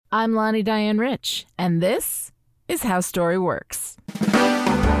I'm Lonnie Diane Rich, and this is How Story Works.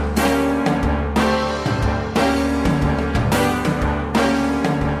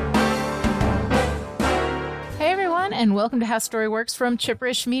 Hey everyone, and welcome to How Story Works from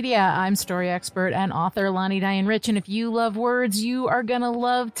Chipperish Media. I'm story expert and author Lonnie Diane Rich, and if you love words, you are going to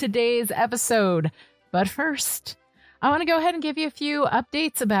love today's episode. But first, I want to go ahead and give you a few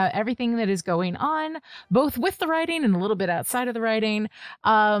updates about everything that is going on, both with the writing and a little bit outside of the writing.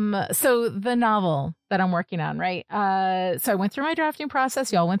 So the novel that I'm working on, right? So I went through my drafting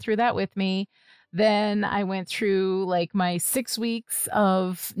process. Y'all went through that with me. Then I went through like my 6 weeks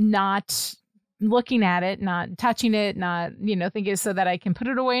of not looking at it, not touching it, not, thinking so that I can put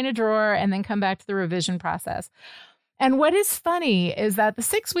it away in a drawer and then come back to the revision process. And what is funny is that the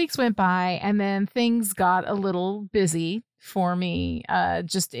 6 weeks went by and then things got a little busy for me,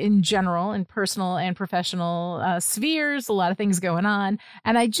 just in general, in personal and professional spheres, a lot of things going on.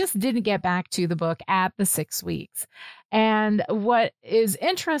 And I just didn't get back to the book at the 6 weeks. And what is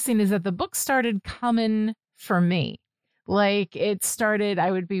interesting is that the book started coming for me. Like it started,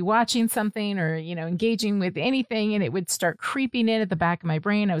 I would be watching something or, engaging with anything and it would start creeping in at the back of my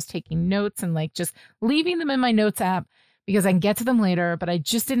brain. I was taking notes and like just leaving them in my notes app because I can get to them later, but I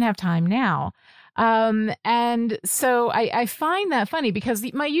just didn't have time now. And so I find that funny because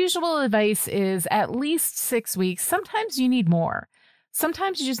my usual advice is at least 6 weeks. Sometimes you need more.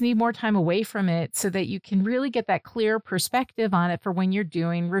 Sometimes you just need more time away from it so that you can really get that clear perspective on it for when you're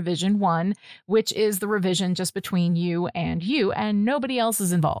doing revision 1, which is the revision just between you, and nobody else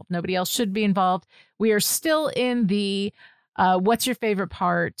is involved. Nobody else should be involved. We are still in the what's your favorite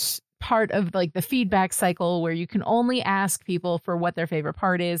part of like the feedback cycle where you can only ask people for what their favorite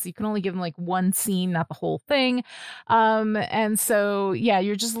part is. You can only give them like one scene, not the whole thing. And so, yeah,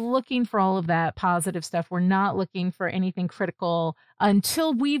 you're just looking for all of that positive stuff. We're not looking for anything critical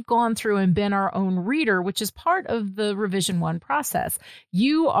until we've gone through and been our own reader, which is part of the revision 1 process.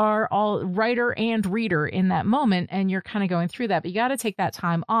 You are all writer and reader in that moment, and you're kind of going through that, but you got to take that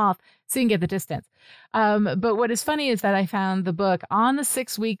time off so you can get the distance. But what is funny is that I found the book on the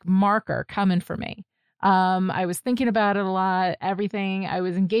 6-week marker coming for me. I was thinking about it a lot. Everything I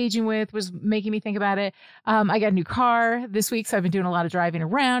was engaging with was making me think about it. I got a new car this week, so I've been doing a lot of driving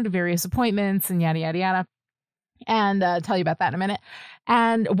around to various appointments and yada, yada, yada. And tell you about that in a minute.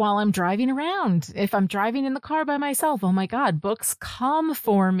 And while I'm driving around, if I'm driving in the car by myself, oh my God, books come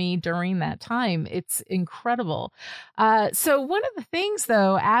for me during that time. It's incredible. So one of the things,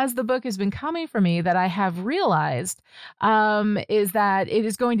 though, as the book has been coming for me that I have realized is that it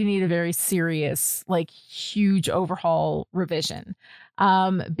is going to need a very serious, like huge overhaul revision.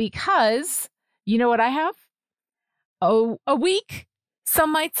 Because you know what I have? Oh, a weak,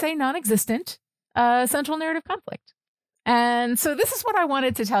 some might say non-existent, central narrative conflict. And so this is what I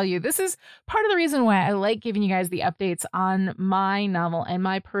wanted to tell you. This is part of the reason why I like giving you guys the updates on my novel and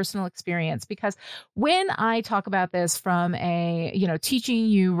my personal experience, because when I talk about this from a, teaching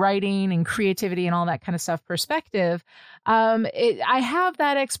you writing and creativity and all that kind of stuff perspective, I have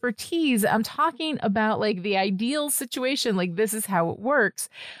that expertise. I'm talking about like the ideal situation, like this is how it works.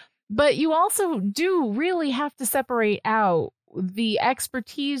 But you also do really have to separate out the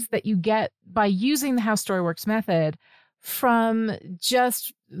expertise that you get by using the How Story Works method from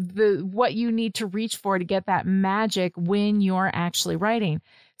just what you need to reach for to get that magic when you're actually writing.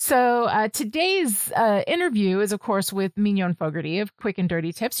 So today's interview is, of course, with Mignon Fogarty of Quick and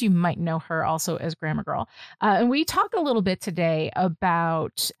Dirty Tips. You might know her also as Grammar Girl. And we talk a little bit today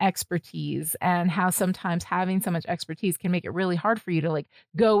about expertise and how sometimes having so much expertise can make it really hard for you to like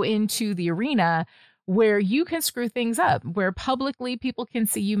go into the arena where you can screw things up, where publicly people can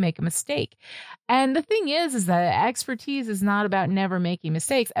see you make a mistake. And the thing is that expertise is not about never making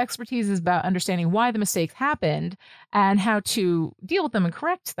mistakes. Expertise is about understanding why the mistakes happened and how to deal with them and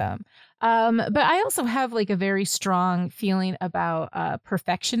correct them. But I also have like a very strong feeling about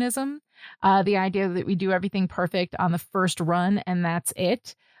perfectionism, the idea that we do everything perfect on the first run and that's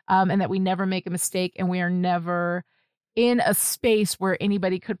it, and that we never make a mistake and we are never in a space where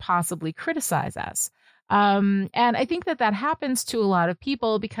anybody could possibly criticize us. And I think that happens to a lot of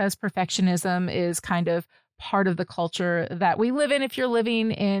people because perfectionism is kind of part of the culture that we live in. If you're living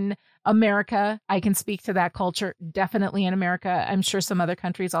in America, I can speak to that culture. Definitely in America. I'm sure some other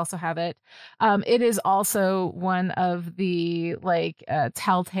countries also have it. It is also one of the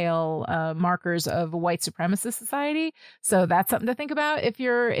telltale markers of a white supremacist society. So that's something to think about if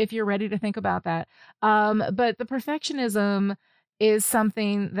you're ready to think about that. But the perfectionism is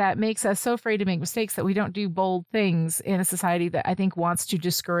something that makes us so afraid to make mistakes that we don't do bold things in a society that I think wants to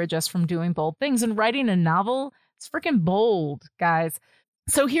discourage us from doing bold things. And writing a novel, it's freaking bold, guys.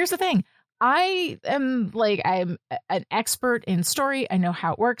 So here's the thing. I'm an expert in story. I know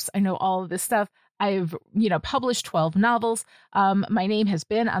how it works. I know all of this stuff. I've, published 12 novels. My name has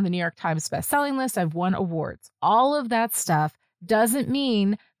been on the New York Times bestselling list. I've won awards. All of that stuff doesn't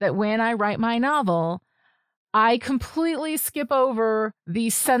mean that when I write my novel, I completely skip over the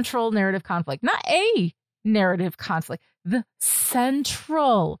central narrative conflict, not a narrative conflict, the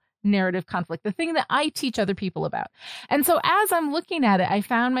central narrative conflict, the thing that I teach other people about. And so as I'm looking at it, I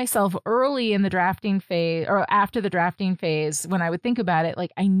found myself early in the drafting phase or after the drafting phase, when I would think about it,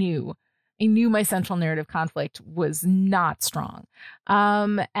 like I knew my central narrative conflict was not strong.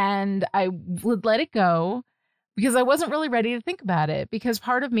 And I would let it go because I wasn't really ready to think about it, because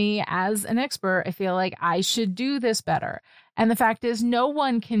part of me as an expert, I feel like I should do this better. And the fact is, no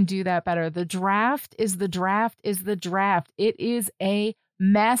one can do that better. The draft is the draft is the draft. It is a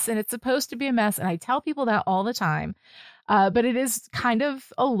mess, and it's supposed to be a mess. And I tell people that all the time. But it is kind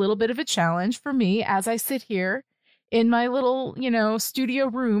of a little bit of a challenge for me as I sit here in my little, studio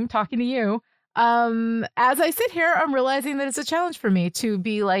room talking to you. As I sit here, I'm realizing that it's a challenge for me to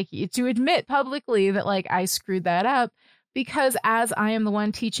be like, to admit publicly that like I screwed that up, because as I am the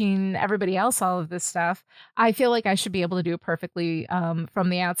one teaching everybody else all of this stuff, I feel like I should be able to do it perfectly from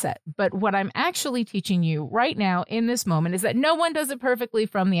the outset. But what I'm actually teaching you right now in this moment is that no one does it perfectly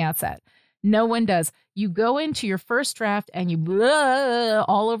from the outset. No one does. You go into your first draft and you blah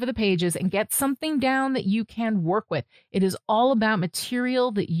all over the pages and get something down that you can work with. It is all about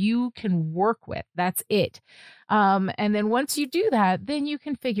material that you can work with. That's it. And then once you do that, then you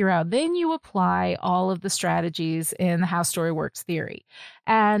can figure out, then you apply all of the strategies in the How Story Works theory.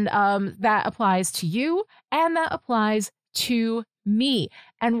 And that applies to you, and that applies to me.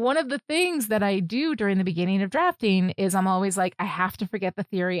 And one of the things that I do during the beginning of drafting is I'm always like, I have to forget the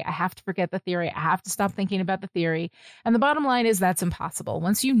theory. I have to forget the theory. I have to stop thinking about the theory. And the bottom line is that's impossible.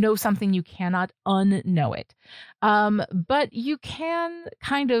 Once you know something, you cannot unknow it. But you can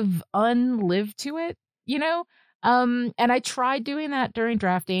kind of unlive to it, and I tried doing that during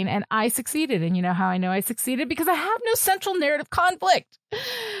drafting and I succeeded. And you know how I know I succeeded? Because I have no central narrative conflict.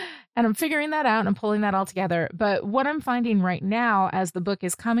 And I'm figuring that out and I'm pulling that all together. But what I'm finding right now as the book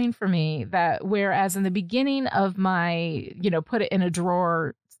is coming for me, that whereas in the beginning of my, put it in a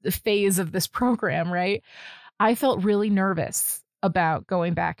drawer phase of this program, right, I felt really nervous about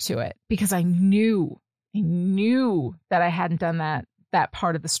going back to it because I knew that I hadn't done that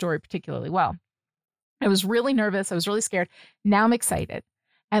part of the story particularly well. I was really nervous. I was really scared. Now I'm excited.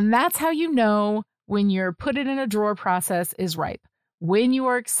 And that's how you know when your put it in a drawer process is ripe, when you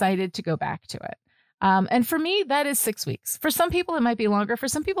are excited to go back to it. And for me, that is 6 weeks. For some people, it might be longer. For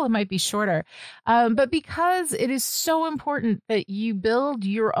some people, it might be shorter. But because it is so important that you build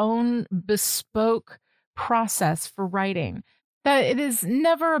your own bespoke process for writing, that it is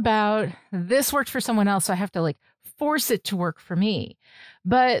never about this worked for someone else, so I have to force it to work for me,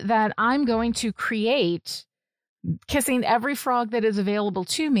 but that I'm going to create, kissing every frog that is available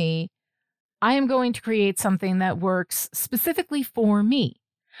to me. I am going to create something that works specifically for me.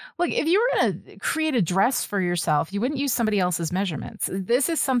 Look, if you were going to create a dress for yourself, you wouldn't use somebody else's measurements. This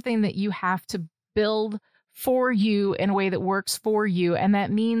is something that you have to build for you in a way that works for you. And that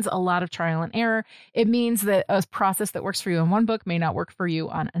means a lot of trial and error. It means that a process that works for you in one book may not work for you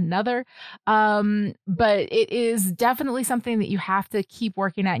on another. But it is definitely something that you have to keep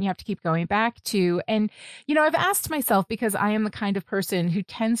working at and you have to keep going back to. And, I've asked myself, because I am the kind of person who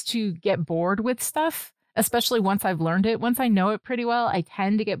tends to get bored with stuff, especially once I've learned it. Once I know it pretty well, I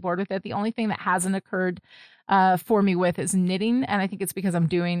tend to get bored with it. The only thing that hasn't occurred for me with is knitting. And I think it's because I'm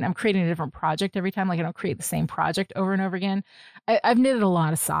creating a different project every time. I don't create the same project over and over again. I've knitted a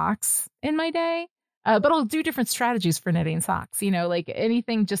lot of socks in my day, but I'll do different strategies for knitting socks,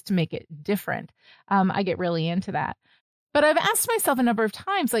 anything just to make it different. I get really into that. But I've asked myself a number of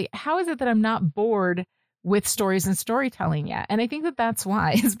times, how is it that I'm not bored with stories and storytelling yet? And I think that that's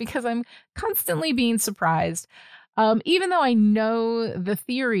why, is because I'm constantly being surprised. Even though I know the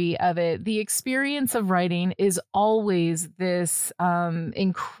theory of it, the experience of writing is always this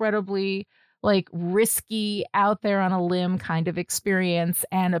incredibly risky, out there on a limb kind of experience.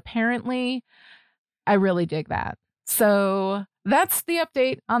 And apparently I really dig that. So that's the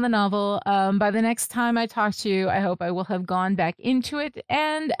update on the novel. By the next time I talk to you, I hope I will have gone back into it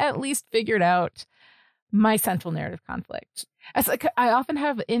and at least figured out my central narrative conflict. I often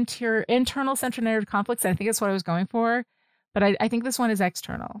have internal central narrative conflicts, and I think that's what I was going for. But I think this one is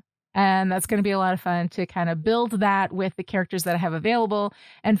external. And that's going to be a lot of fun to kind of build that with the characters that I have available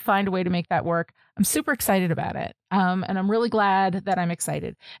and find a way to make that work. I'm super excited about it. And I'm really glad that I'm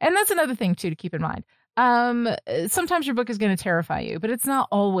excited. And that's another thing, too, to keep in mind. Um, Sometimes your book is going to terrify you, but it's not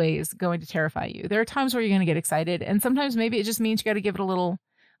always going to terrify you. There are times where you're going to get excited, and sometimes maybe it just means you got to give it a little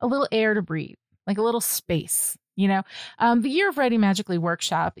air to breathe, like a little space. The Year of Writing Magically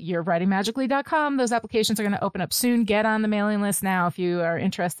workshop, yearofwritingmagically.com. Those applications are going to open up soon. Get on the mailing list now if you are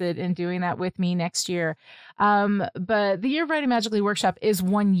interested in doing that with me next year. But the Year of Writing Magically workshop is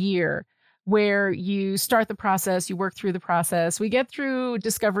 1 year where you start the process, you work through the process. We get through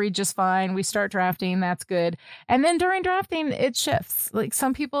discovery just fine. We start drafting, that's good. And then during drafting, it shifts. Like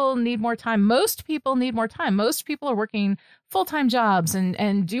some people need more time. Most people need more time. Most people are working full-time jobs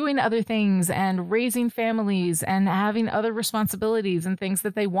and doing other things and raising families and having other responsibilities and things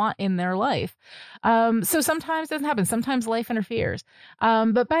that they want in their life. So sometimes it doesn't happen. Sometimes life interferes.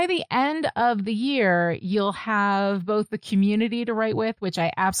 But by the end of the year, you'll have both the community to write with, which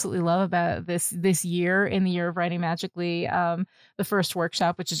I absolutely love about this year in the Year of Writing Magically. The first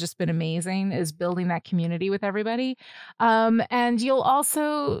workshop, which has just been amazing, is building that community with everybody. And you'll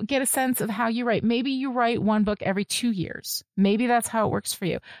also get a sense of how you write. Maybe you write one book every 2 years. Maybe that's how it works for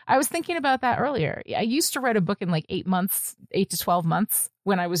you. I was thinking about that earlier. I used to write a book in like 8 to 12 months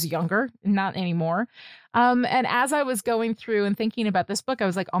when I was younger, not anymore. And as I was going through and thinking about this book, I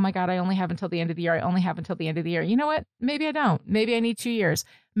was like, oh my God, I only have until the end of the year. I only have until the end of the year. You know what? Maybe I don't. Maybe I need 2 years.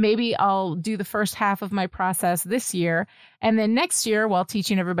 Maybe I'll do the first half of my process this year. And then next year, while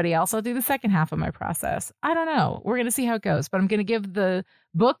teaching everybody else, I'll do the second half of my process. I don't know. We're going to see how it goes. But I'm going to give the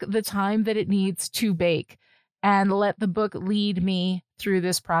book the time that it needs to bake and let the book lead me through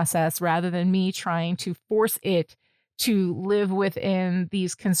this process rather than me trying to force it to live within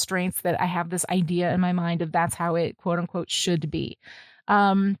these constraints that I have this idea in my mind of that's how it quote unquote should be.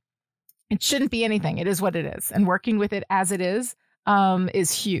 It shouldn't be anything. It is what it is. And working with it as it is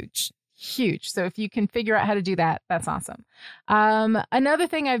huge. Huge. So if you can figure out how to do that, that's awesome. Another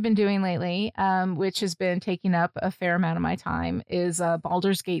thing I've been doing lately, which has been taking up a fair amount of my time, is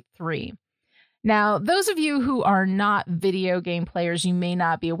Baldur's Gate 3. Now, those of you who are not video game players, you may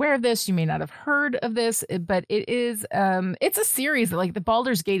not be aware of this. You may not have heard of this, but it is, it's a series that, like, the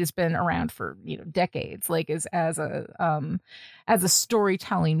Baldur's Gate has been around for, decades, like as a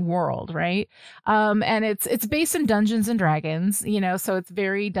storytelling world, right? And it's based in Dungeons and Dragons, so it's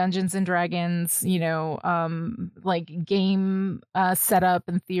very Dungeons and Dragons, like game setup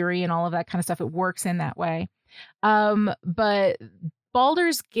and theory and all of that kind of stuff. It works in that way. But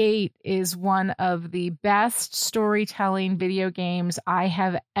Baldur's Gate is one of the best storytelling video games I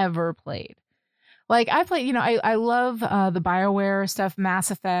have ever played. Like I played, I love the BioWare stuff,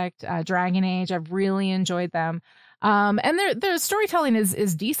 Mass Effect, Dragon Age. I've really enjoyed them. And their storytelling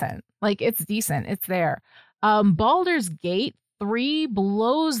is decent. Like it's decent. It's there. Baldur's Gate 3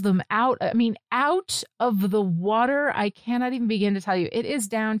 blows them out. I mean, out of the water. I cannot even begin to tell you. It is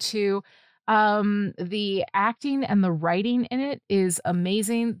down to the acting and the writing in it is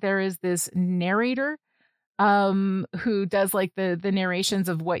amazing. There is this narrator who does like the narrations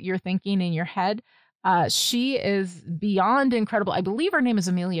of what you're thinking in your head. She is beyond incredible. I believe her name is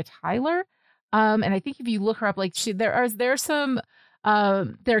Amelia Tyler. And I think if you look her up, like there's some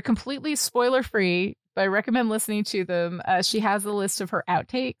they're completely spoiler free, but I recommend listening to them. She has a list of her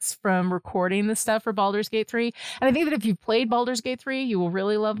outtakes from recording the stuff for Baldur's Gate 3. And I think that if you've played Baldur's Gate 3, you will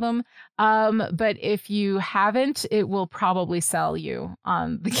really love them. But if you haven't, it will probably sell you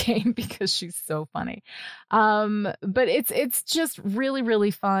on the game because she's so funny. But it's just really,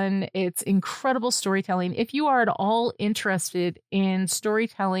 really fun. It's incredible storytelling. If you are at all interested in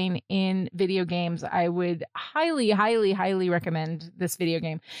storytelling in video games, I would highly, highly, highly recommend this video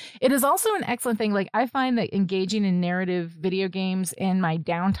game. It is also an excellent thing. Like I find that engaging in narrative video games in my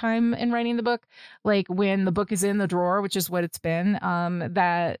downtime in writing the book, like when the book is in the drawer, which is what it's been,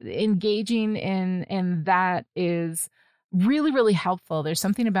 that engaging in that is really, really helpful. There's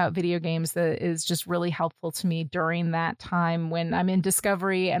something about video games that is just really helpful to me during that time when I'm in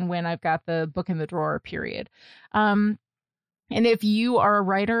discovery and when I've got the book in the drawer period. And if you are a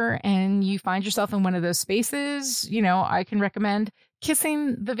writer and you find yourself in one of those spaces, I can recommend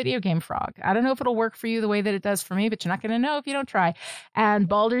kissing the video game frog. I don't know if it'll work for you the way that it does for me, but you're not going to know if you don't try. And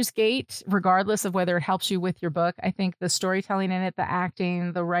Baldur's Gate, regardless of whether it helps you with your book, I think the storytelling in it, the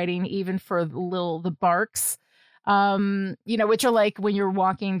acting, the writing, even for the barks, which are like when you're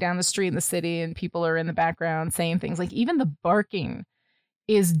walking down the street in the city and people are in the background saying things, like even the barking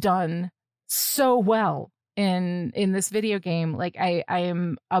is done so well in this video game. Like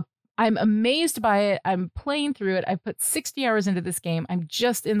I'm amazed by it. I'm playing through it. I put 60 hours into this game. I'm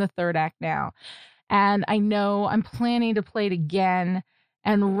just in the third act now. And I know I'm planning to play it again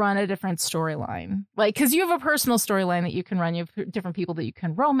and run a different storyline. Like, because you have a personal storyline that you can run. You have different people that you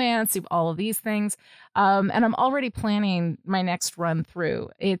can romance. You have all of these things. And I'm already planning my next run through.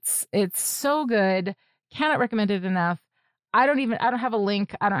 It's so good. Cannot recommend it enough. I don't have a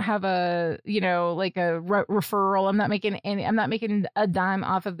link. I don't have a, like a referral. I'm not making a dime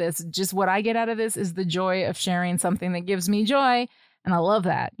off of this. Just what I get out of this is the joy of sharing something that gives me joy. And I love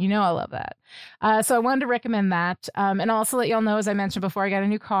that. I love that. So I wanted to recommend that. And I'll also let y'all know, as I mentioned before, I got a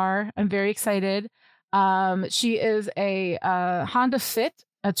new car. I'm very excited. She is a Honda Fit,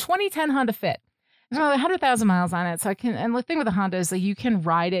 a 2010 Honda Fit. There's only 100,000 miles on it. So and the thing with the Honda is that you can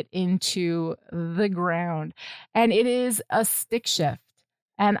ride it into the ground. And it is a stick shift.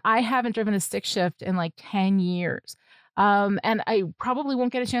 And I haven't driven a stick shift in like 10 years. And I probably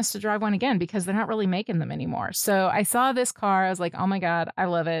won't get a chance to drive one again because they're not really making them anymore. So I saw this car. I was like, oh my God, I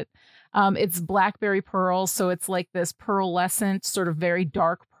love it. It's blackberry pearl. So it's like this pearlescent, sort of very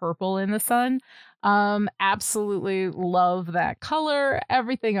dark purple in the sun. Absolutely love that color.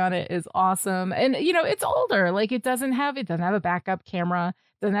 Everything on it is awesome. And, it's older. Like it doesn't have a backup camera.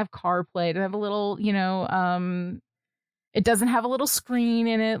 It doesn't have CarPlay. It doesn't have a little, it doesn't have a little screen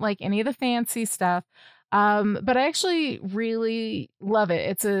in it, like any of the fancy stuff. But I actually really love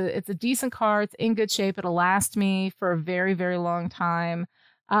it. It's a decent car. It's in good shape. It'll last me for a very, very long time.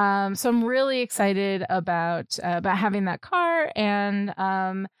 So I'm really excited about having that car, and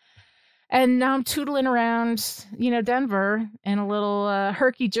now I'm tootling around, Denver in a little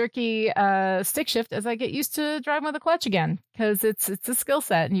herky-jerky stick shift as I get used to driving with a clutch again, because it's a skill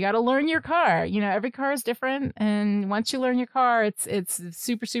set, and you got to learn your car. Every car is different, and once you learn your car, it's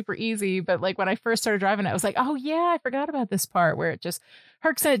super, super easy. But like when I first started driving it, I was like, oh yeah, I forgot about this part where it just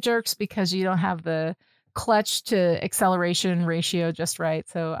herks and it jerks because you don't have the clutch to acceleration ratio just right.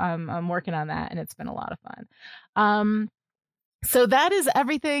 So I'm working on that, and it's been a lot of fun. So that is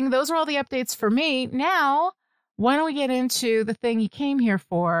everything. Those are all the updates for me. Now, why don't we get into the thing you came here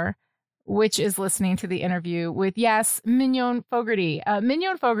for, which is listening to the interview with, yes, Mignon Fogarty.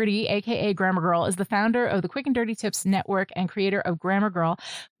 Mignon Fogarty, a.k.a. Grammar Girl, is the founder of the Quick and Dirty Tips Network and creator of Grammar Girl,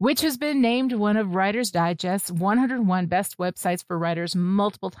 which has been named one of Writer's Digest's 101 best websites for writers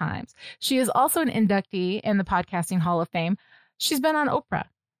multiple times. She is also an inductee in the Podcasting Hall of Fame. She's been on Oprah.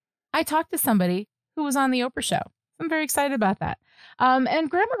 I talked to somebody who was on the Oprah show. I'm very excited about that. And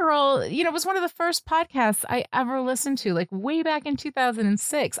Grammar Girl, was one of the first podcasts I ever listened to, like way back in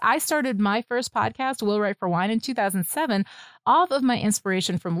 2006. I started my first podcast, Will Write for Wine, in 2007, off of my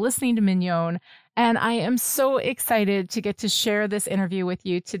inspiration from listening to Mignon. And I am so excited to get to share this interview with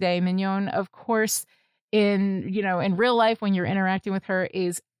you today. Mignon, of course, in real life, when you're interacting with her,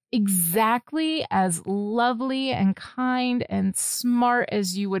 is exactly as lovely and kind and smart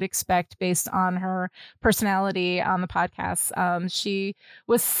as you would expect based on her personality on the podcast. She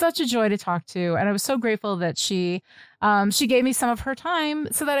was such a joy to talk to, and I was so grateful that she gave me some of her time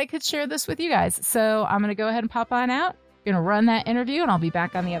so that I could share this with you guys. So I'm going to go ahead and pop on out. I'm going to run that interview, and I'll be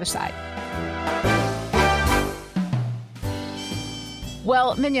back on the other side.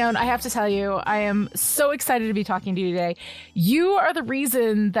 Well, Mignon, I have to tell you, I am so excited to be talking to you today. You are the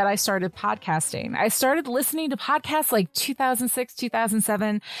reason that I started podcasting. I started listening to podcasts like 2006,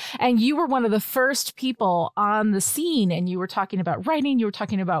 2007, and you were one of the first people on the scene, and you were talking about writing. You were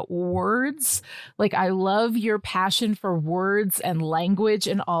talking about words. Like, I love your passion for words and language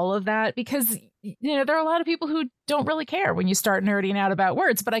and all of that, because there are a lot of people who don't really care when you start nerding out about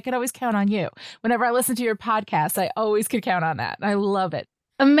words, but I could always count on you. Whenever I listen to your podcast, I always could count on that. I love it.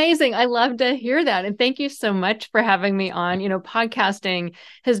 Amazing. I love to hear that. And thank you so much for having me on. Podcasting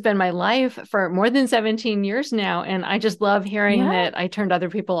has been my life for more than 17 years now. And I just love hearing that I turned other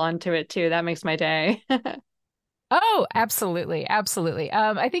people onto it too. That makes my day. Oh, absolutely. Absolutely.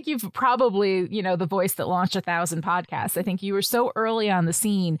 I think you've probably, the voice that launched 1,000 podcasts. I think you were so early on the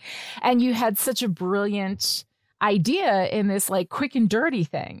scene, and you had such a brilliant idea in this like quick and dirty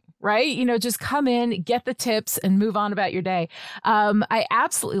thing, right? Just come in, get the tips, and move on about your day. I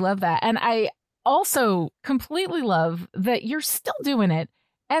absolutely love that. And I also completely love that you're still doing it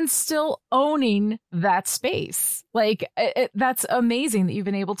and still owning that space. Like, that's amazing that you've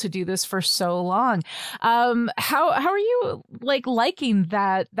been able to do this for so long. How are you liking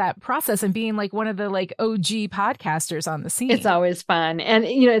that process and being like one of the OG podcasters on the scene? It's always fun. And,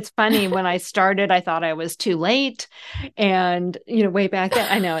 it's funny, when I started, I thought I was too late. And, way back then,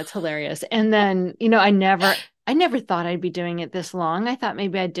 I know, it's hilarious. And then, I never thought I'd be doing it this long. I thought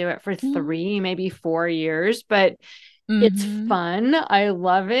maybe I'd do it for 3, maybe 4 years, but It's Mm-hmm. fun. I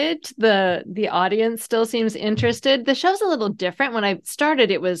love it. The audience still seems interested. The show's a little different. When I started,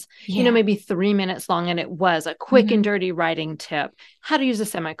 it was, Yeah. maybe 3 minutes long, and it was a quick and Mm-hmm. dirty writing tip, how to use a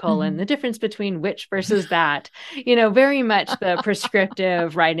semicolon, Mm-hmm. the difference between which versus that, very much the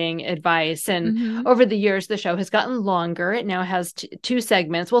prescriptive writing advice. And Mm-hmm. over the years, the show has gotten longer. It now has two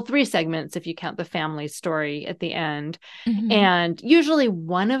segments, well, three segments if you count the family story at the end. Mm-hmm. And usually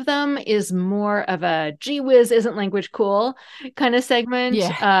one of them is more of a gee whiz, isn't language cool kind of segment.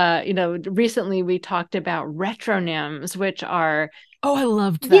 Yeah. Recently we talked about retronyms, which are, Oh, I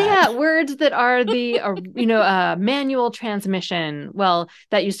loved that. yeah, words that are the, manual transmission. Well,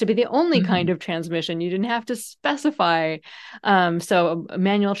 that used to be the only Mm-hmm. kind of transmission. You didn't have to specify. So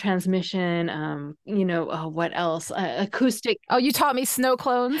manual transmission, what else? Acoustic. Oh, you taught me snow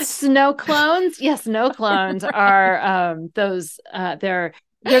clones. Snow clones. Yes, snow clones are those they're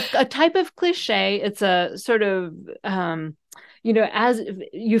a type of cliche. It's a sort of as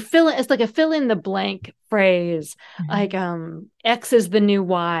you fill it, it's like a fill in the blank phrase, like Mhm. X is the new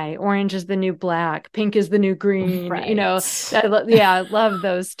Y, orange is the new black, pink is the new green. Right. Yeah, I love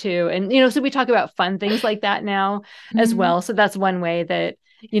those two. And so we talk about fun things like that now as Mhm. well. So that's one way that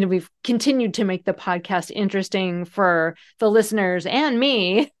we've continued to make the podcast interesting for the listeners and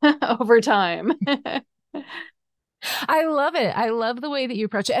me over time. I love it. I love the way that you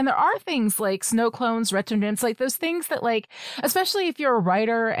approach it. And there are things like snow clones, retronyms, like those things that, like, especially if you're a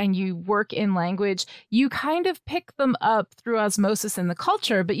writer and you work in language, you kind of pick them up through osmosis in the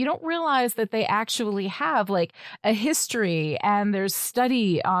culture, but you don't realize that they actually have like a history and there's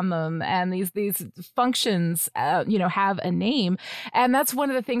study on them, and these functions, have a name. And that's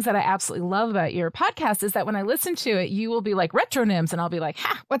one of the things that I absolutely love about your podcast is that when I listen to it, you will be like retronyms, and I'll be like,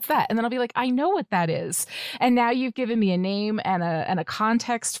 "Ha, what's that?" And then I'll be like, "I know what that is." And now you've given me a name and a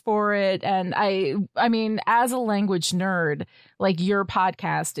context for it. And I mean, as a language nerd, like your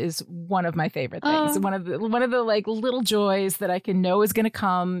podcast is one of my favorite things. Oh, One of the like little joys that I can know is going to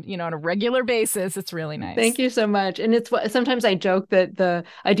come, on a regular basis. It's really thank nice. you so much. And it's what sometimes I joke that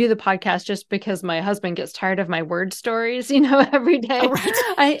I do the podcast just because my husband gets tired of my word stories. Every Oh, day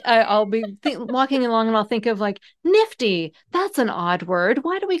right. I'll be walking along and I'll think of like nifty. That's an odd word.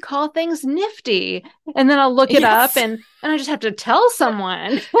 Why do we call things nifty? And then I'll look it up, Yes. and I just have to tell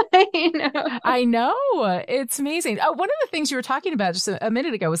someone. you know. I know. It's amazing. Oh, one of the things you were talking about just a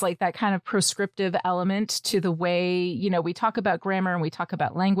minute ago was like that kind of prescriptive element to the way, we talk about grammar and we talk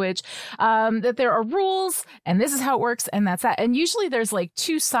about language, that there are rules and this is how it works and that's that. And usually there's like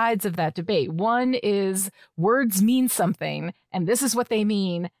two sides of that debate. One is words mean something and this is what they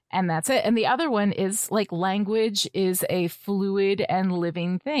mean and that's it. And the other one is like language is a fluid and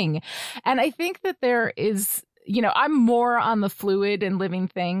living thing. And I think that there is, I'm more on the fluid and living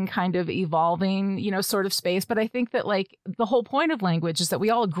thing kind of evolving, sort of space. But I think that like the whole point of language is that we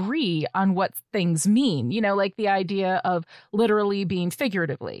all agree on what things mean, like the idea of literally being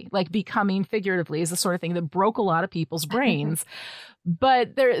figuratively, like becoming figuratively is the sort of thing that broke a lot of people's brains.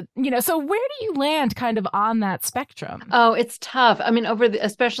 But there, so where do you land kind of on that spectrum? Oh, it's tough. I mean,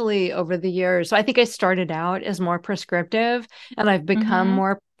 especially over the years. So I think I started out as more prescriptive, and I've become Mm-hmm.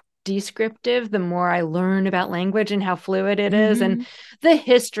 more descriptive the more I learn about language and how fluid it is. And Mm-hmm. the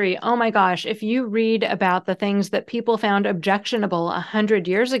history. Oh my gosh, if you read about the things that people found objectionable 100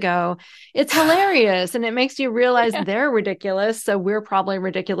 years ago, it's hilarious. And it makes you realize Yeah. they're ridiculous. So we're probably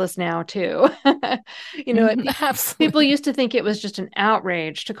ridiculous now too. Mm-hmm. People Absolutely. used to think it was just an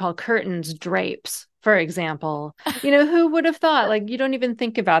outrage to call curtains drapes, for example. Who would have thought? Like, you don't even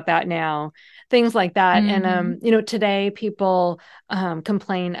think about that now. Things like that. And Mm-hmm. today people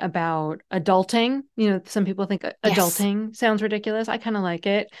complain about adulting. Some people think Yes. adulting sounds ridiculous. I kind of like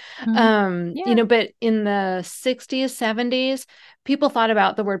it. Mm-hmm. Yeah. But in the 60s, 70s, people thought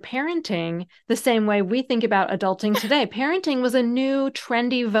about the word parenting the same way we think about adulting today. Parenting was a new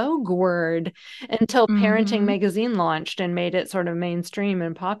trendy vogue word until Parenting Mm-hmm. magazine launched and made it sort of mainstream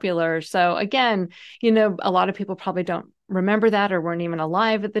and popular. So again, a lot of people probably don't remember that or weren't even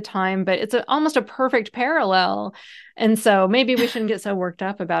alive at the time, but it's almost a perfect parallel. And so maybe we shouldn't get so worked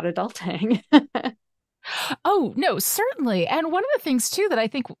up about adulting. Oh, no, certainly. And one of the things too that I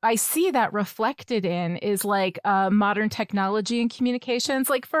think I see that reflected in is like modern technology and communications.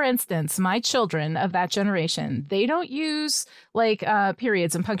 Like, for instance, my children of that generation, they don't use like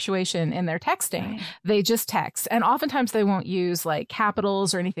periods and punctuation in their texting. Right. They just text. And oftentimes they won't use like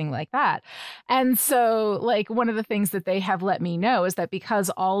capitals or anything like that. And so, like, one of the things that they have let me know is that because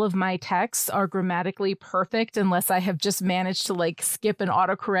all of my texts are grammatically perfect, unless I have just managed to like skip an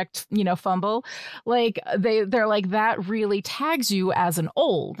autocorrect, fumble, like they're like, that really tags you as an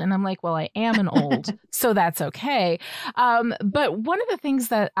old. And I'm like, well, I am an old, so that's okay. But one of the things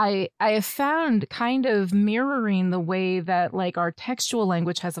that I have found kind of mirroring the way that like our textual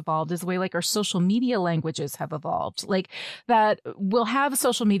language has evolved is the way like our social media languages have evolved. Like that we'll have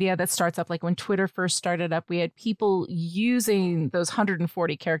social media that starts up, like when Twitter first started up, we had people using those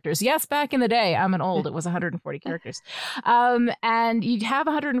 140 characters. Yes, back in the day, I'm an old, it was 140 characters. And you'd have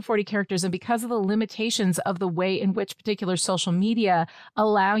 140 characters, and because of the limitations of the way in which particular social media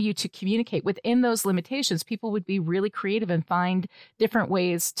allow you to communicate within those limitations, people would be really creative and find different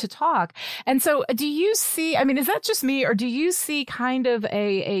ways to talk. And so do you see, I mean, is that just me, or do you see kind of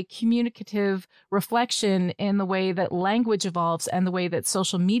a communicative reflection in the way that language evolves and the way that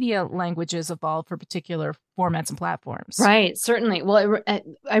social media languages evolve for particular formats and platforms? Right, certainly. Well,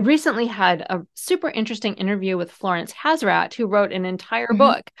 I recently had a super interesting interview with Florence Hazrat, who wrote an entire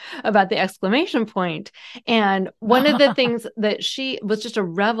book about the exclamation point. And one of the things that she was just a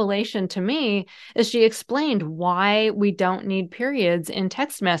revelation to me is she explained why we don't need periods in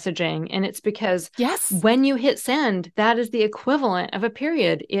text messaging. And it's because when you hit send, that is the equivalent of a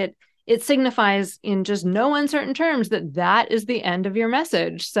period. It signifies in just no uncertain terms that is the end of your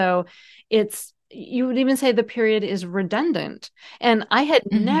message. So you would even say the period is redundant. And I had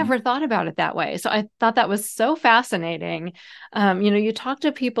never thought about it that way. So I thought that was so fascinating. You talk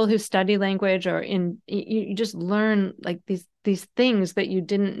to people who study language, or you just learn like these things that you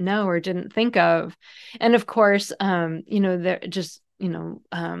didn't know or didn't think of. And of course, they're just,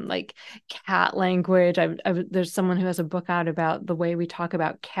 like cat language. There's someone who has a book out about the way we talk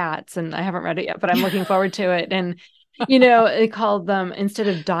about cats, and I haven't read it yet, but I'm looking forward to it. And they called them, instead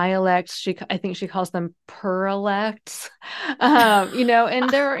of dialects, I think she calls them purrlects, and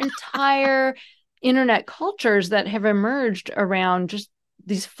there are entire internet cultures that have emerged around just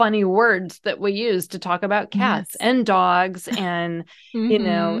these funny words that we use to talk about cats and dogs. And,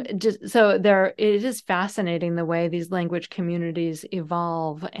 just so it is fascinating the way these language communities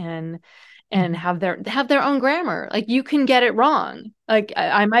evolve and have their own grammar. Like you can get it wrong. Like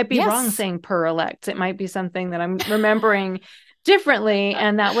I might be wrong saying purrelect. It might be something that I'm remembering differently,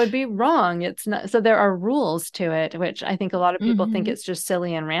 and that would be wrong. It's not. So there are rules to it, which I think a lot of people think it's just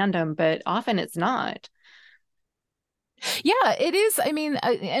silly and random, but often it's not. Yeah, it is. I mean,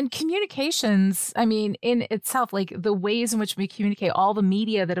 and communications, I mean, in itself, like the ways in which we communicate, all the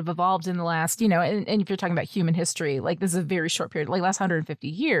media that have evolved in the last, and if you're talking about human history, like this is a very short period, like last 150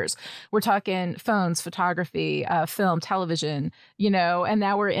 years, we're talking phones, photography, film, television, and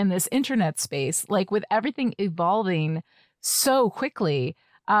now we're in this internet space, like with everything evolving so quickly.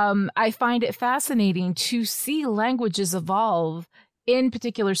 I find it fascinating to see languages evolve in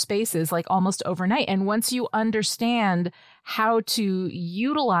particular spaces, like almost overnight. And once you understand how to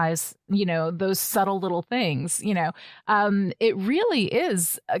utilize, those subtle little things, it really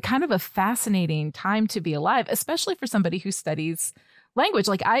is kind of a fascinating time to be alive, especially for somebody who studies language.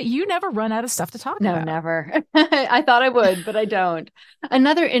 Like you never run out of stuff to talk about. No, never. I thought I would, but I don't.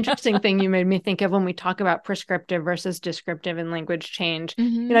 Another interesting thing you made me think of when we talk about prescriptive versus descriptive in language change.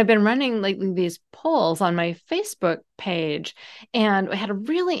 I've been running lately these polls on my Facebook page, and I had a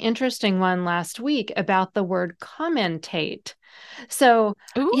really interesting one last week about the word commentate. So,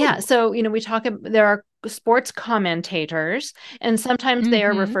 there are sports commentators, and sometimes they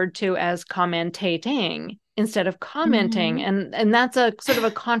are referred to as commentating instead of commenting. And that's a sort of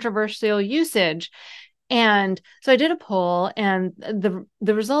a controversial usage. And so I did a poll, and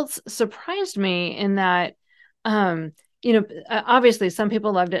the results surprised me in that, obviously some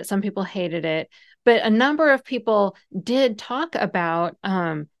people loved it, some people hated it, but a number of people did talk about,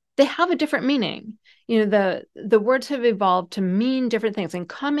 they have a different meaning. The words have evolved to mean different things, and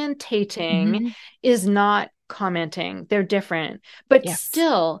commentating is not commenting. They're different, but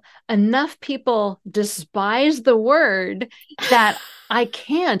still enough people despise the word that I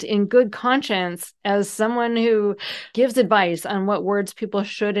can't, in good conscience, as someone who gives advice on what words people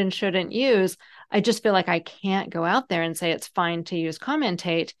should and shouldn't use, I just feel like I can't go out there and say it's fine to use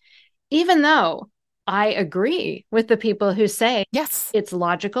commentate, even though I agree with the people who say it's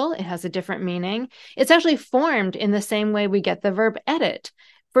logical, it has a different meaning. It's actually formed in the same way we get the verb edit.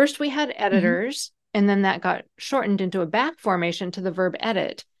 First we had editors, and then that got shortened into a back formation to the verb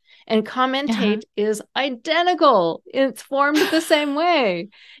edit. And commentate is identical. It's formed the same way.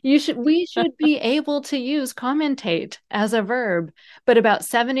 We should be able to use commentate as a verb, but about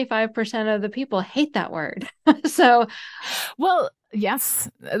 75% of the people hate that word. Well, yes,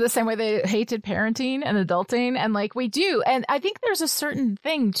 the same way they hated parenting and adulting, and like we do. And I think there's a certain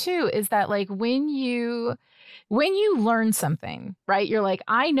thing too, is that like when you when you learn something, right, you're like,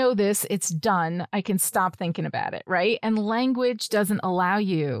 I know this, it's done. I can stop thinking about it, right? And language doesn't allow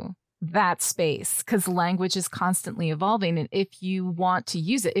you that space because language is constantly evolving. And if you want to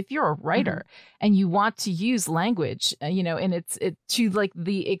use it, if you're a writer and you want to use language, and it's to like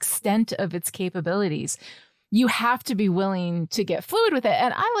the extent of its capabilities, you have to be willing to get fluid with it.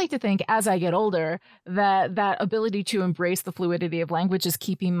 And I like to think as I get older that ability to embrace the fluidity of language is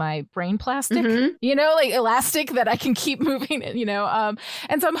keeping my brain plastic, like elastic, that I can keep moving, and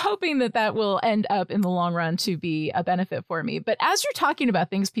so I'm hoping that will end up in the long run to be a benefit for me. But as you're talking about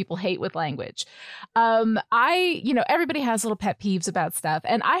things people hate with language, everybody has little pet peeves about stuff.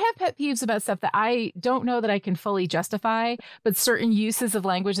 And I have pet peeves about stuff that I don't know that I can fully justify, but certain uses of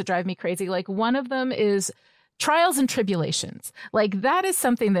language that drive me crazy. Like one of them is trials and tribulations. Like that is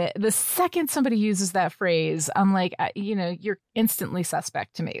something that the second somebody uses that phrase, I'm like, you're instantly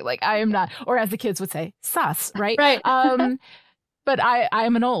suspect to me. Like I am not, or as the kids would say, sus, right? Right. But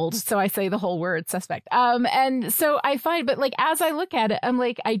I'm an old, so I say the whole word suspect. And so I find, but like, as I look at it, I'm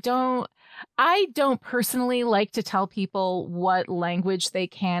like, I don't personally like to tell people what language they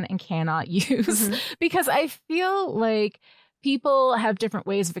can and cannot use because I feel like people have different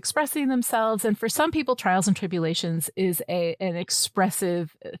ways of expressing themselves. And for some people, trials and tribulations is an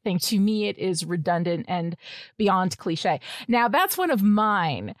expressive thing. To me, it is redundant and beyond cliche. Now, that's one of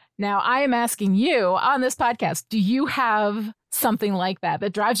mine. Now, I am asking you on this podcast, do you have something like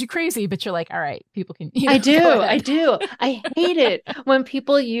that drives you crazy, but you're like, all right, people can. I do. I hate it when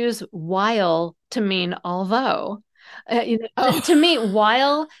people use while to mean although. To me,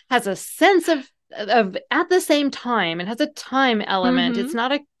 while has a sense of at the same time. It has a time element. It's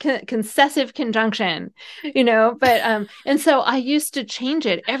not a concessive conjunction, but and so I used to change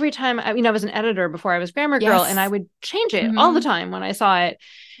it every time. I was an editor before I was Grammar Girl, and I would change it all the time when I saw it.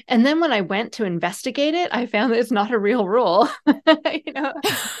 And then when I went to investigate it, I found that it's not a real rule.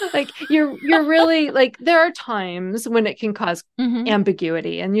 Like you're really like, there are times when it can cause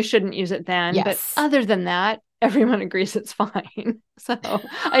ambiguity and you shouldn't use it then. Yes. But other than that, everyone agrees it's fine. So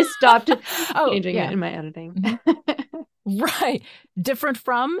I stopped changing it in my editing. Right. Different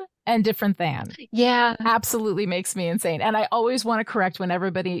from and different than. Yeah. Absolutely makes me insane. And I always want to correct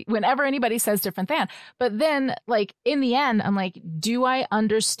whenever anybody says different than. But then, like, in the end, I'm like, do I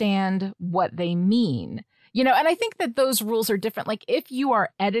understand what they mean? And I think that those rules are different. Like if you are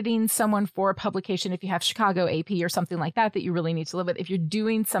editing someone for a publication, if you have Chicago AP or something like that you really need to live with, if you're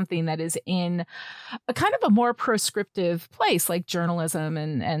doing something that is in a kind of a more prescriptive place, like journalism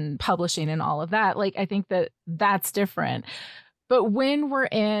and publishing and all of that, like I think that's different. But when we're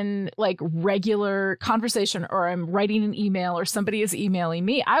in like regular conversation or I'm writing an email or somebody is emailing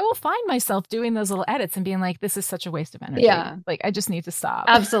me, I will find myself doing those little edits and being like, this is such a waste of energy. Yeah. Like, I just need to stop.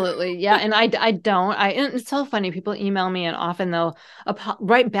 Absolutely. Yeah. And I don't. And it's so funny. People email me and often they'll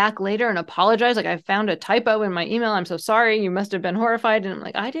write back later and apologize. Like, I found a typo in my email. I'm so sorry. You must have been horrified. And I'm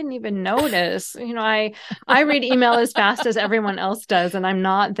like, I didn't even notice. I read email as fast as everyone else does. And I'm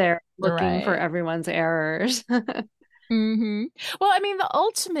not there looking for everyone's errors. Well, I mean, the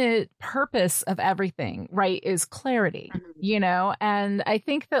ultimate purpose of everything, right, is clarity, and I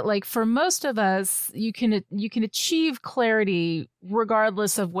think that like for most of us, you can achieve clarity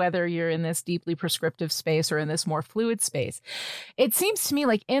regardless of whether you're in this deeply prescriptive space or in this more fluid space. It seems to me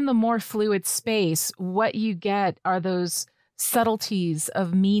like in the more fluid space, what you get are those subtleties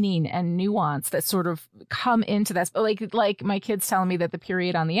of meaning and nuance that sort of come into that. Like my kids telling me that the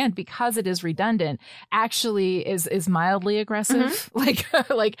period on the end, because it is redundant, actually is mildly aggressive. Like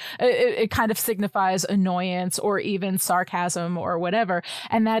it kind of signifies annoyance or even sarcasm or whatever.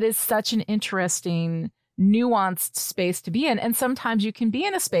 And that is such an interesting nuanced space to be in. And sometimes you can be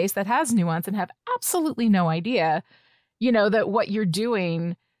in a space that has nuance and have absolutely no idea, that what you're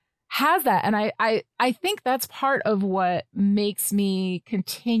doing has that. And I think that's part of what makes me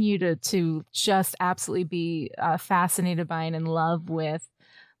continue to just absolutely be fascinated by and in love with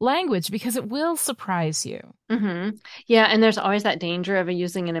language, because it will surprise you. Yeah. And there's always that danger of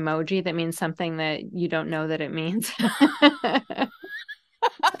using an emoji that means something that you don't know that it means.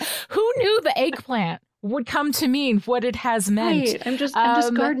 Who knew the eggplant would come to mean what it has meant? Right. I'm just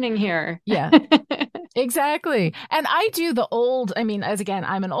gardening here. Yeah. Exactly. And I do the old, I'm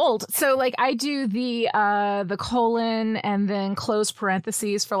an old. So like I do the colon and then close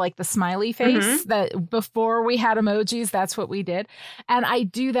parentheses for like the smiley face that before we had emojis, that's what we did. And I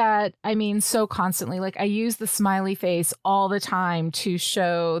do that, so constantly. Like I use the smiley face all the time to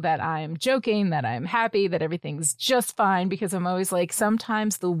show that I'm joking, that I'm happy, that everything's just fine, because I'm always like,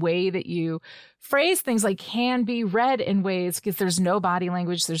 sometimes the way that you phrase things like can be read in ways, because there's no body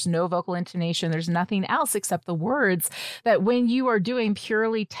language, there's no vocal intonation, there's nothing anything else except the words, that when you are doing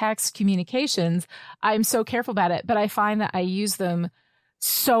purely text communications, I'm so careful about it. But I find that I use them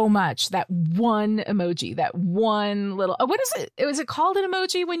so much. That one emoji, that one little, what is it? Is it called an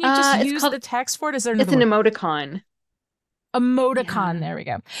emoji when you just use the text for it? Is there another It's an word? Emoticon. Emoticon. Yeah. There we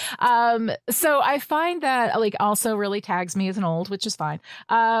go. So I find that like also really tags me as an old, which is fine.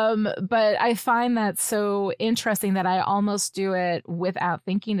 But I find that so interesting that I almost do it without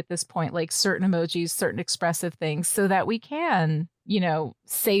thinking at this point, like certain emojis, certain expressive things, so that we can,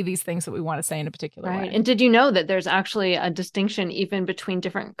 say these things that we want to say in a particular way. And did you know that there's actually a distinction even between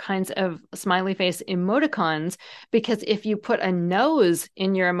different kinds of smiley face emoticons? Because if you put a nose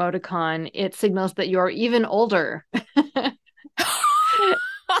in your emoticon, it signals that you're even older.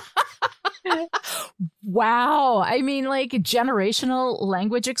 Wow. I mean, like generational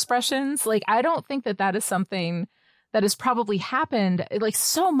language expressions, like I don't think that is something that has probably happened. Like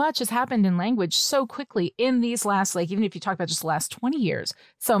so much has happened in language so quickly in these last, like even if you talk about just the last 20 years,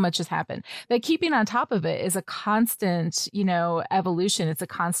 so much has happened that keeping on top of it is a constant, evolution. It's a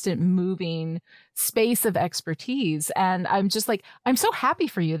constant moving space of expertise. And I'm just like, I'm so happy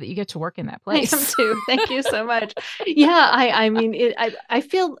for you that you get to work in that place. I am too. Thank you so much. Yeah. I mean, I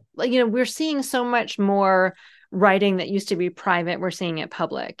feel like, we're seeing so much more writing that used to be private, we're seeing it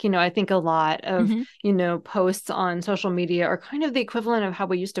public. I think a lot of, posts on social media are kind of the equivalent of how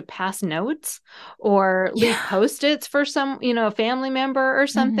we used to pass notes or leave Post-its for some, a family member or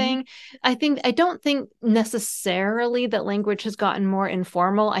something. I don't think necessarily that language has gotten more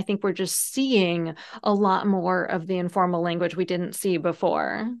informal. I think we're just seeing a lot more of the informal language we didn't see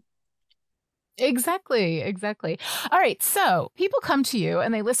before. Exactly. All right. So people come to you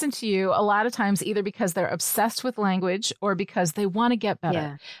and they listen to you a lot of times, either because they're obsessed with language or because they want to get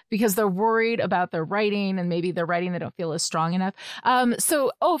better, because they're worried about their writing and maybe their writing they don't feel is strong enough.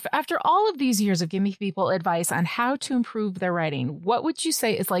 After all of these years of giving people advice on how to improve their writing, what would you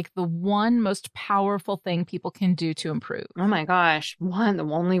say is like the one most powerful thing people can do to improve? Oh my gosh.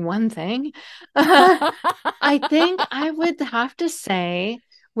 Only one thing. I think I would have to say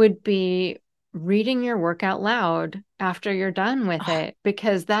would be reading your work out loud after you're done with it,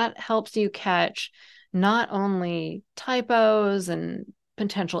 because that helps you catch not only typos and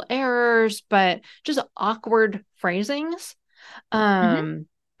potential errors, but just awkward phrasings.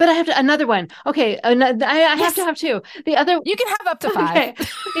 But I have another one. Okay. I have to have two. The other, you can have up to 5. Okay.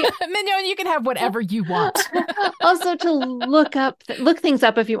 Mignon, you can have whatever you want. Also to look things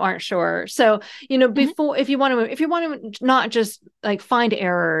up if you aren't sure. So, before, if you want to not just like find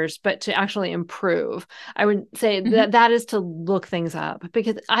errors, but to actually improve, I would say that is to look things up,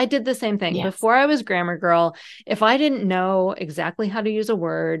 because I did the same thing before I was Grammar Girl. If I didn't know exactly how to use a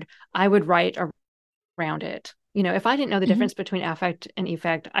word, I would write around it. If I didn't know the difference between affect and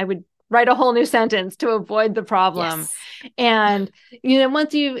effect, I would write a whole new sentence to avoid the problem. And,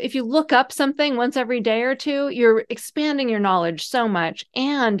 if you look up something once every day or two, you're expanding your knowledge so much,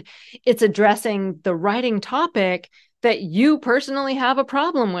 and it's addressing the writing topic that you personally have a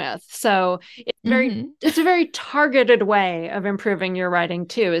problem with. So it's a very targeted way of improving your writing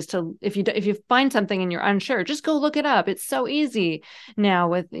too, is to, if you find something and you're unsure, just go look it up. It's so easy now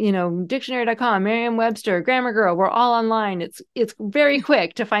with, dictionary.com, Merriam-Webster, Grammar Girl, we're all online. It's very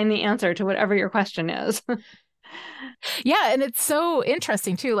quick to find the answer to whatever your question is. Yeah. And it's so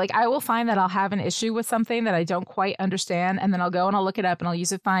interesting too. Like I will find that I'll have an issue with something that I don't quite understand. And then I'll go and I'll look it up and I'll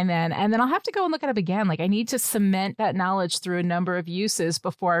use it fine then. And then I'll have to go and look it up again. Like I need to cement that knowledge through a number of uses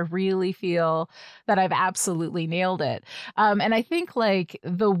before I really feel that I've absolutely nailed it. And I think like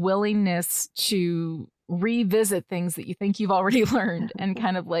the willingness to revisit things that you think you've already learned and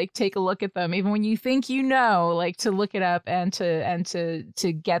kind of like take a look at them, even when you think like to look it up and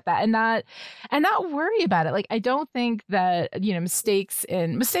to get that and not worry about it. Like I don't think that mistakes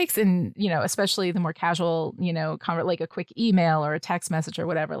in especially the more casual like a quick email or a text message or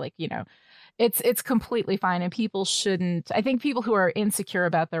whatever, like it's completely fine, and people shouldn't. I think people who are insecure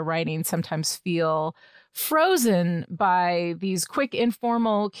about their writing sometimes feel frozen by these quick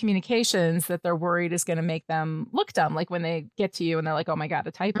informal communications that they're worried is going to make them look dumb, like when they get to you and they're like, oh my god,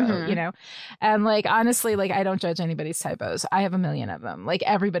 a typo. And like honestly, like I don't judge anybody's typos. I have a million of them. Like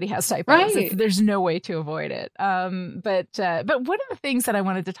everybody has typos. There's no way to avoid it. But one of the things that I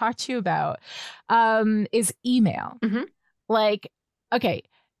wanted to talk to you about is email. Like, okay,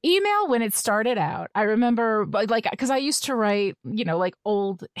 email, when it started out, I remember like, because I used to write, like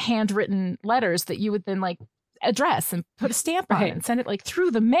old handwritten letters that you would then like address and put a stamp on it and send it like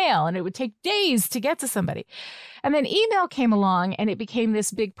through the mail, and it would take days to get to somebody. And then email came along and it became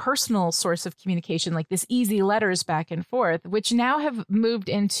this big personal source of communication, like this easy letters back and forth, which now have moved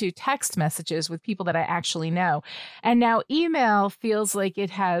into text messages with people that I actually know. And now email feels like it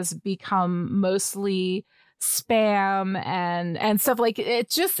has become mostly spam and stuff. Like it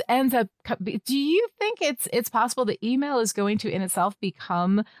just ends up. Do you think it's possible that email is going to in itself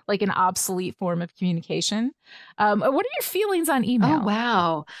become like an obsolete form of communication? What are your feelings on email?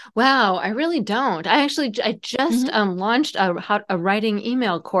 Oh, wow. I really don't. I just launched a writing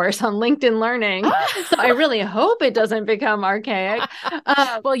email course on LinkedIn Learning. So I really hope it doesn't become archaic.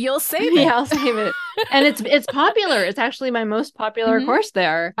 Well, you'll save it. Yeah, I'll save it. And it's popular. It's actually my most popular course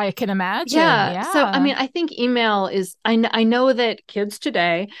there. I can imagine. Yeah. So, I mean, I think email is, I know that kids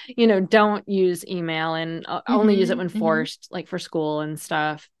today, don't use email and only use it when forced, like for school and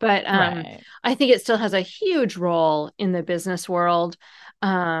stuff. But I think it still has a huge role in the business world.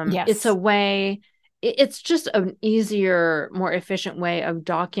 Yes. It's a way, it's just an easier, more efficient way of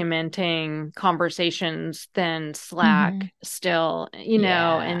documenting conversations than Slack still,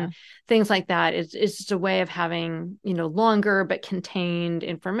 and things like that. It's just a way of having, longer but contained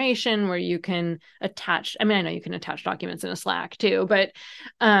information where you can attach. I mean, I know you can attach documents in a Slack too, but,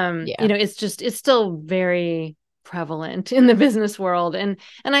 it's still very prevalent in the business world. And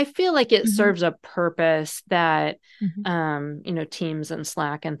I feel like it serves a purpose that, Teams and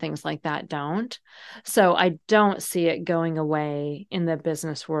Slack and things like that don't. So I don't see it going away in the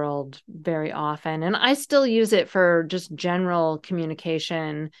business world very often. And I still use it for just general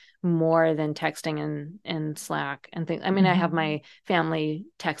communication more than texting and Slack and things. I mean, I have my family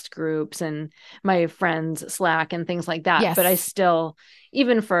text groups and my friends Slack and things like that, but I still,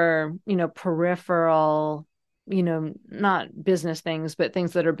 even for, peripheral, not business things, but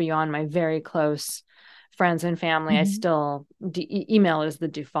things that are beyond my very close friends and family, I still email is the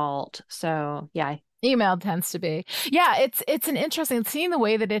default. So yeah. Email tends to be. Yeah, it's an interesting seeing the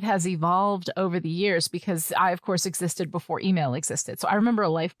way that it has evolved over the years, because I, of course, existed before email existed. So I remember a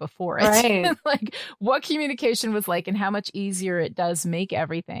life before it. Right. Like what communication was like and how much easier it does make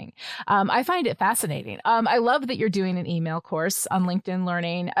everything. I find it fascinating. I love that you're doing an email course on LinkedIn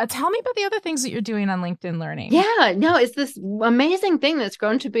Learning. Tell me about the other things that you're doing on LinkedIn Learning. Yeah, no, it's this amazing thing that's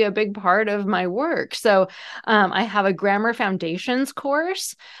grown to be a big part of my work. So I have a grammar foundations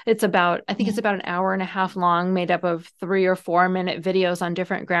course. It's about, I think it's about an hour and a half long, made up of 3 or 4 minute videos on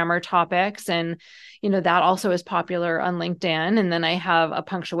different grammar topics. And, that also is popular on LinkedIn. And then I have a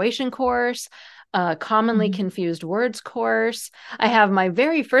punctuation course, commonly confused words course. I have my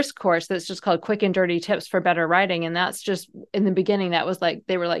very first course that's just called Quick and Dirty Tips for Better Writing. And that's just in the beginning, that was like,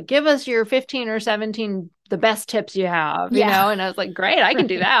 they were like, give us your 15 or 17, the best tips you have, and I was like, great, I can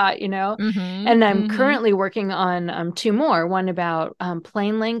do that, and I'm currently working on 2 more, one about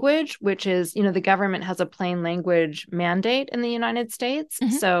plain language, which is, the government has a plain language mandate in the United States.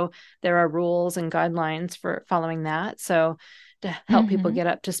 So there are rules and guidelines for following that. So to help people get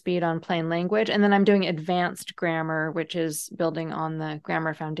up to speed on plain language. And then I'm doing advanced grammar, which is building on the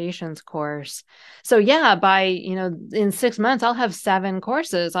grammar foundations course. So yeah, by, in 6 months, I'll have 7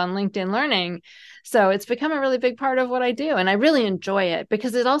 courses on LinkedIn Learning. So it's become a really big part of what I do. And I really enjoy it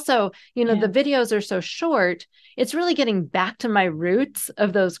because it also, the videos are so short. It's really getting back to my roots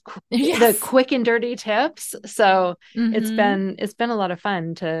of those, the quick and dirty tips. So it's been a lot of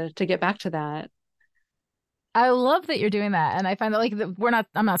fun to get back to that. I love that you're doing that. And I find that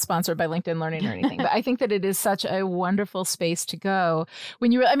I'm not sponsored by LinkedIn Learning or anything, but I think that it is such a wonderful space to go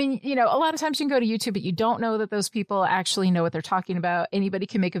when a lot of times you can go to YouTube, but you don't know that those people actually know what they're talking about. Anybody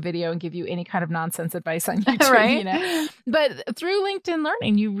can make a video and give you any kind of nonsense advice on YouTube, right? But through LinkedIn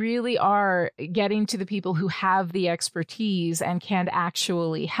Learning, you really are getting to the people who have the expertise and can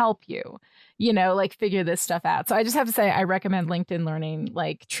actually help you. Figure this stuff out. So I just have to say, I recommend LinkedIn Learning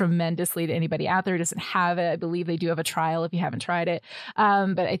tremendously to anybody out there who doesn't have it. I believe they do have a trial if you haven't tried it.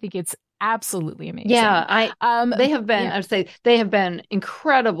 But I think it's absolutely amazing. Yeah, they have been, I would say they have been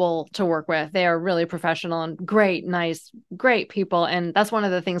incredible to work with. They are really professional and great, nice, great people. And that's one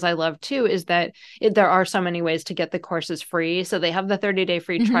of the things I love too, is that there are so many ways to get the courses free. So they have the 30-day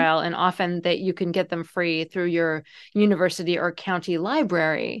free trial, and often that you can get them free through your university or county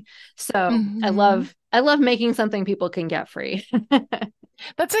library. So I love making something people can get free.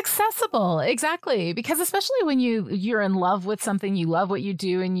 That's accessible. Exactly. Because especially when you're in love with something, you love what you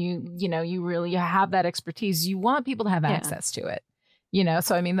do, and you really have that expertise, you want people to have access to it.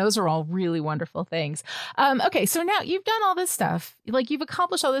 So, I mean, those are all really wonderful things. Okay, so now you've done all this stuff. Like, you've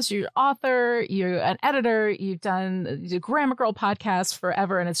accomplished all this. You're an author, you're an editor, you've done the Grammar Girl podcast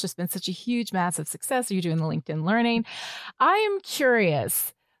forever, and it's just been such a huge, massive success. You're doing the LinkedIn Learning. I am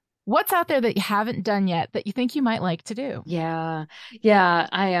curious, what's out there that you haven't done yet that you think you might like to do? Yeah.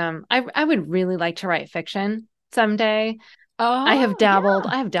 I would really like to write fiction someday. I have dabbled.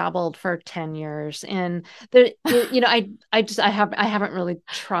 Yeah. I have dabbled for 10 years, and there, I haven't really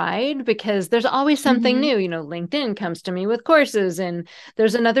tried because there's always something new. LinkedIn comes to me with courses, and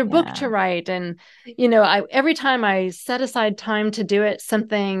there's another book to write, and every time I set aside time to do it,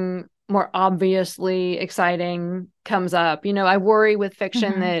 something more obviously exciting comes up. I worry with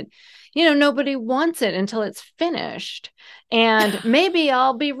fiction that nobody wants it until it's finished. And maybe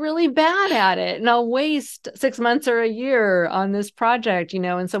I'll be really bad at it and I'll waste 6 months or a year on this project,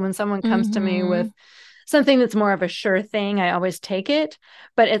 And so when someone comes to me with something that's more of a sure thing, I always take it.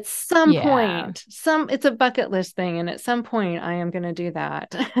 But at some point, it's a bucket list thing. And at some point I am going to do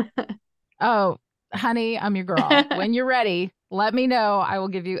that. Oh, honey, I'm your girl. When you're ready, let me know. I will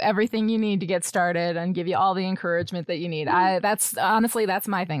give you everything you need to get started and give you all the encouragement that you need. That's honestly, that's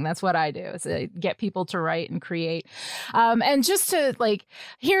my thing. That's what I do, is get people to write and create. And just to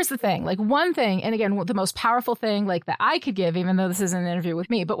here's the thing, one thing, and again, the most powerful thing that I could give, even though this isn't an interview with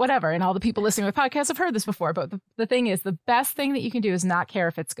me, but whatever. And all the people listening to my podcast have heard this before. But the thing is, the best thing that you can do is not care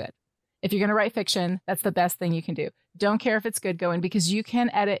if it's good. If you're going to write fiction, that's the best thing you can do. Don't care if it's good going, because you can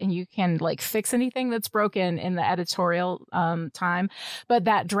edit and you can fix anything that's broken in the editorial time. But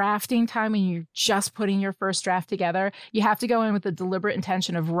that drafting time, when you're just putting your first draft together, you have to go in with the deliberate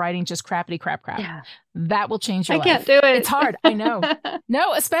intention of writing just crappity crap. Yeah. That will change your life. I can't do it. It's hard. I know.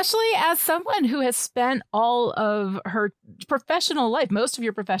 No, especially as someone who has spent all of her professional life, most of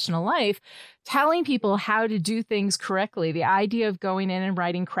your professional life, telling people how to do things correctly. The idea of going in and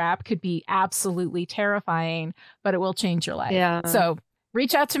writing crap could be absolutely terrifying, but it will change your life. Yeah. So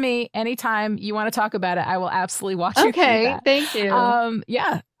reach out to me anytime you want to talk about it. I will absolutely walk you through that. Thank you.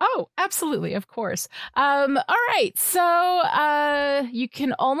 Yeah. Oh, absolutely. Of course. All right. So you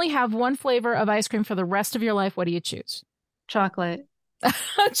can only have one flavor of ice cream for the rest of your life. What do you choose? Chocolate.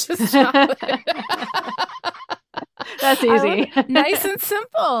 Just chocolate. That's easy. Nice and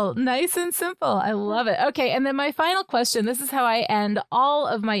simple. Nice and simple. I love it. Okay. And then my final question, this is how I end all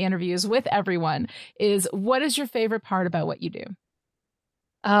of my interviews with everyone, is what is your favorite part about what you do?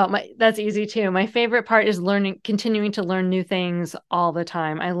 Oh, that's easy too. My favorite part is continuing to learn new things all the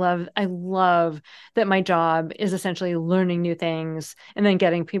time. I love that my job is essentially learning new things and then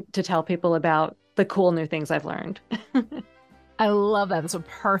getting to tell people about the cool new things I've learned. I love that. That's a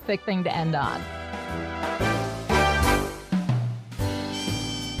perfect thing to end on.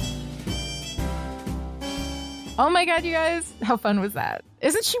 Oh my God, you guys, how fun was that?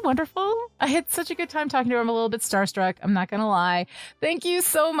 Isn't she wonderful? I had such a good time talking to her. I'm a little bit starstruck. I'm not going to lie. Thank you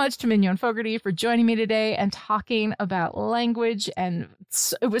so much to Mignon Fogarty for joining me today and talking about language. And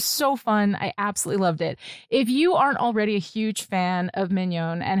it was so fun. I absolutely loved it. If you aren't already a huge fan of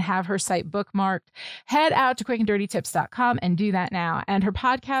Mignon and have her site bookmarked, head out to quickanddirtytips.com and do that now. And her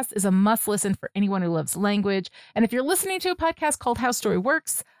podcast is a must listen for anyone who loves language. And if you're listening to a podcast called How Story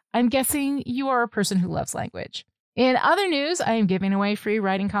Works, I'm guessing you are a person who loves language. In other news, I am giving away free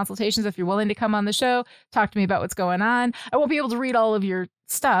writing consultations. If you're willing to come on the show, talk to me about what's going on. I won't be able to read all of your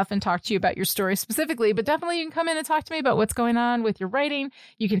stuff and talk to you about your story specifically, but definitely you can come in and talk to me about what's going on with your writing.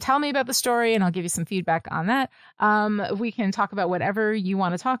 You can tell me about the story and I'll give you some feedback on that. We can talk about whatever you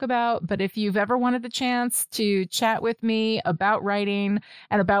want to talk about, but if you've ever wanted the chance to chat with me about writing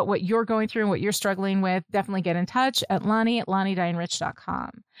and about what you're going through and what you're struggling with, definitely get in touch at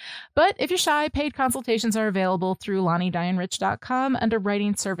Lonnie@LonnieDianeRich.com. But if you're shy, paid consultations are available through LonnieDianeRich.com under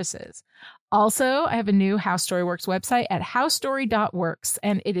writing services. Also, I have a new How Story Works website at howstory.works,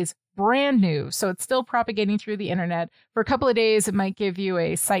 and it is brand new, so it's still propagating through the internet. For a couple of days, it might give you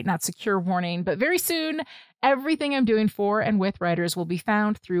a site not secure warning, but very soon, everything I'm doing for and with writers will be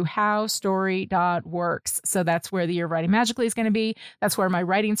found through howstory.works. So that's where the Your Writing Magically is going to be. That's where my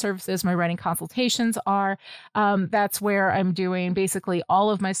writing services, my writing consultations are. That's where I'm doing basically all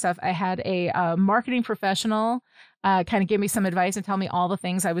of my stuff. I had a marketing professional kind of give me some advice and tell me all the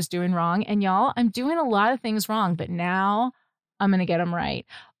things I was doing wrong. And y'all, I'm doing a lot of things wrong, but now I'm going to get them right.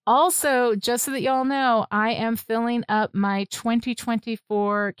 Also, just so that y'all know, I am filling up my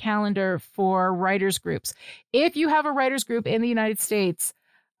 2024 calendar for writers groups. If you have a writers group in the United States,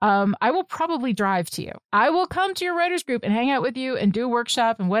 I will probably drive to you. I will come to your writers group and hang out with you and do a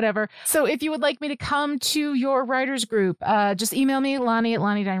workshop and whatever. So if you would like me to come to your writers group, just email me,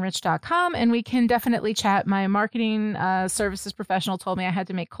 Lonnie@LonnieDianeRich.com, and we can definitely chat. My marketing services professional told me I had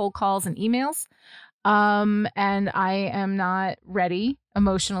to make cold calls and emails. And I am not ready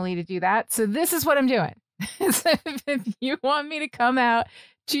emotionally to do that. So this is what I'm doing. So if you want me to come out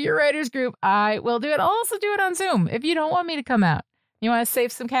to your writers group, I will do it. I'll also do it on Zoom. If you don't want me to come out, you want to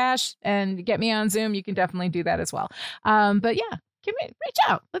save some cash and get me on Zoom, you can definitely do that as well. But yeah, reach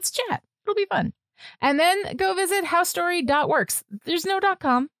out. Let's chat. It'll be fun. And then go visit howstory.works. There's no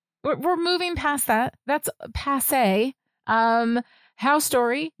 .com. We're moving past that. That's passé.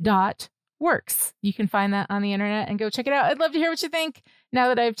 Howstory.works. You can find that on the internet and go check it out. I'd love to hear what you think now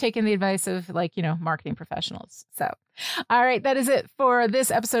that I've taken the advice of marketing professionals. So, all right, that is it for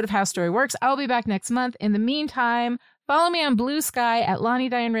this episode of How Story Works. I'll be back next month. In the meantime, follow me on Blue Sky at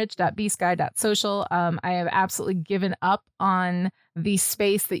LonnieDianeRich.bsky.social. I have absolutely given up on the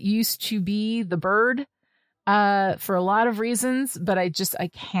space that used to be the bird for a lot of reasons, but I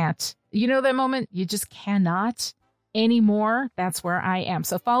can't. You know that moment? You just cannot anymore. That's where I am.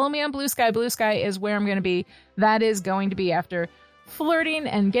 So follow me on Blue Sky. Blue Sky is where I'm going to be. That is going to be after flirting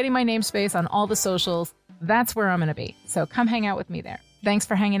and getting my namespace on all the socials. That's where I'm going to be. So come hang out with me there. Thanks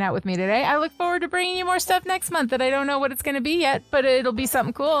for hanging out with me today. I look forward to bringing you more stuff next month that I don't know what it's going to be yet, but it'll be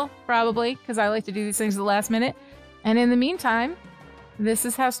something cool, probably, because I like to do these things at the last minute. And in the meantime, this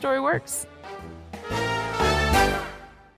is How Story Works.